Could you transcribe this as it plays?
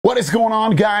What is going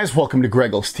on, guys? Welcome to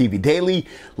Greggles TV Daily.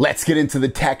 Let's get into the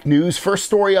tech news. First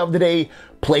story of the day,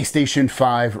 PlayStation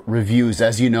 5 reviews.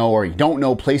 As you know or you don't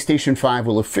know, PlayStation 5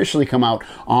 will officially come out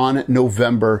on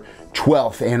November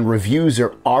 12th, and reviews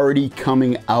are already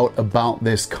coming out about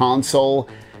this console.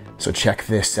 So check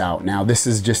this out. Now, this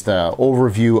is just an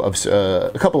overview of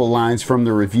a couple of lines from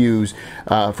the reviews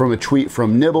from a tweet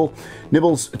from Nibble.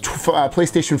 Nibble's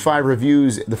PlayStation 5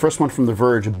 reviews. The first one from The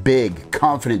Verge: big,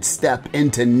 confident step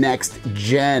into next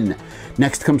gen.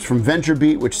 Next comes from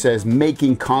VentureBeat, which says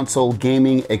making console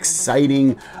gaming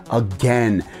exciting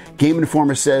again. Game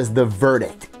Informer says the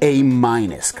verdict, A-.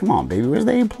 Come on, baby, where's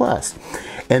the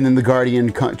A+? And then The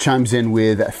Guardian chimes in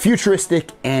with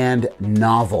futuristic and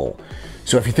novel.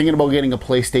 So if you're thinking about getting a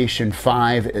PlayStation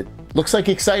 5, it looks like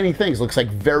exciting things. Looks like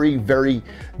very, very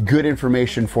good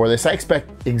information for this. I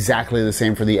expect exactly the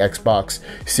same for the Xbox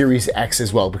Series X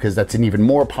as well, because that's an even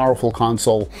more powerful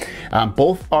console.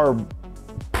 Both are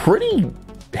pretty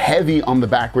heavy on the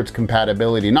backwards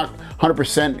compatibility. Not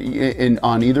 100%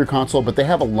 on either console, but they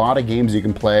have a lot of games you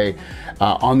can play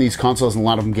on these consoles, and a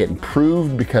lot of them get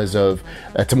improved because of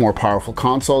it's a more powerful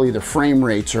console, either frame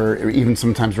rates or even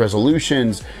sometimes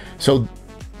resolutions. So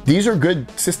these are good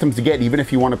systems to get, even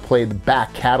if you want to play the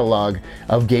back catalog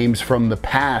of games from the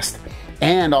past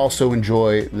and also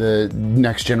enjoy the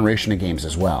next generation of games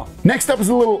as well. Next up is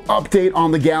a little update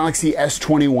on the Galaxy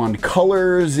S21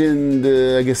 colors.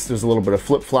 I guess there's a little bit of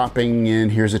flip-flopping,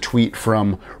 and here's a tweet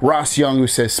from Ross Young who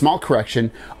says, small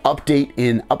correction, update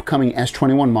in upcoming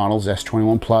S21 models,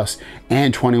 S21 Plus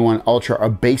and 21 Ultra are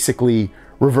basically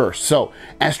reversed. So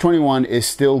S21 is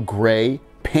still gray,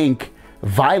 pink,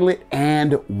 violet,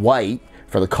 and white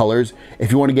for the colors.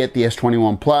 If you want to get the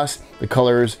S21 Plus, the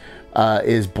colors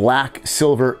is black,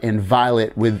 silver, and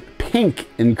violet with pink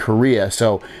in Korea.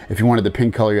 So if you wanted the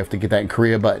pink color, you have to get that in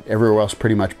Korea, but everywhere else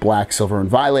pretty much black, silver, and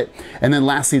violet. And then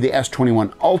lastly, the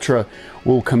S21 Ultra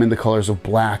will come in the colors of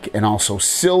black and also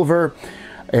silver.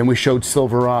 And we showed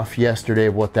silver off yesterday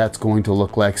of what that's going to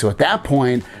look like. So at that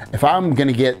point, if I'm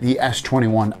gonna get the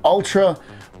S21 Ultra,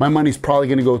 my money's probably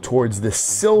gonna go towards the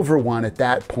silver one at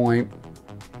that point.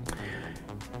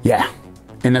 Yeah,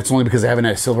 and that's only because I haven't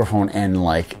had a silver phone in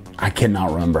like, I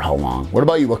cannot remember how long. What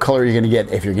about you? What color are you gonna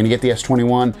get? If you're gonna get the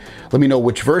S21, let me know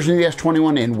which version of the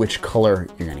S21 and which color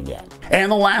you're gonna get.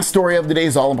 And the last story of the day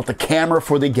is all about the camera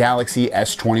for the Galaxy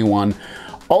S21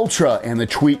 Ultra, and the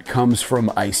tweet comes from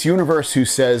Ice Universe, who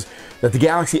says that the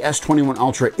Galaxy S21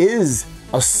 Ultra is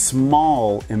a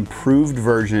small, improved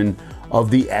version of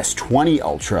the S20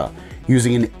 Ultra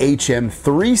using an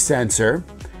HM3 sensor.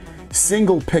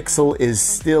 Single pixel is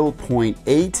still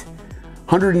 0.8,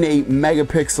 108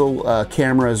 megapixel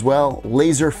camera as well,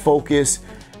 laser focus,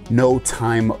 no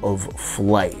time of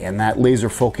flight. And that laser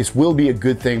focus will be a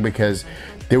good thing because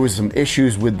there was some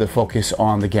issues with the focus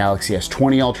on the Galaxy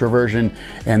S20 Ultra version,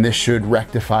 and this should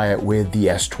rectify it with the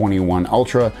S21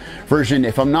 Ultra version.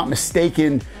 If I'm not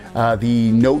mistaken,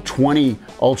 the Note 20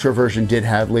 Ultra version did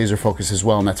have laser focus as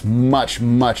well, and that's much,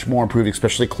 much more improved,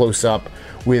 especially close up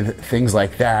with things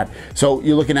like that. So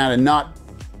you're looking at a not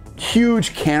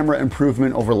huge camera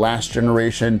improvement over last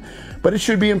generation, but it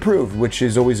should be improved, which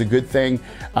is always a good thing.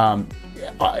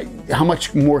 How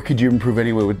much more could you improve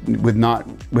anyway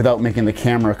without making the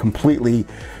camera completely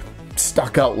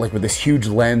stuck out, like with this huge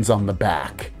lens on the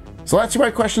back? So that's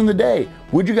my question of the day.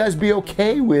 Would you guys be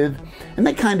okay with, and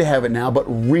they kind of have it now, but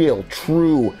real,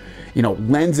 true,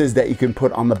 lenses that you can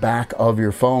put on the back of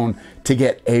your phone to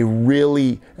get a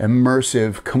really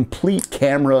immersive, complete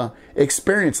camera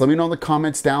experience? Let me know in the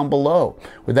comments down below.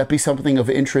 Would that be something of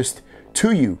interest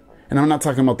to you? And I'm not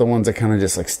talking about the ones that kind of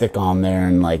just like stick on there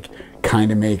and like kind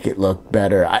of make it look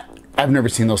better. I've never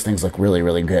seen those things look really,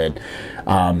 really good.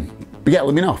 But yeah,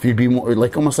 let me know if you'd be more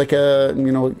like almost like a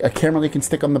camera that you can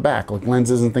stick on the back, like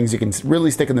lenses and things you can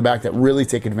really stick in the back that really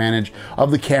take advantage of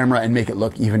the camera and make it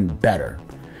look even better.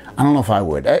 I don't know if I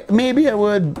would. Maybe I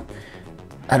would.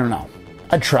 I don't know.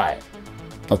 I'd try it.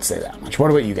 Let's say that much. What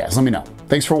about you guys? Let me know.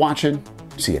 Thanks for watching.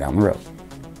 See you down the road.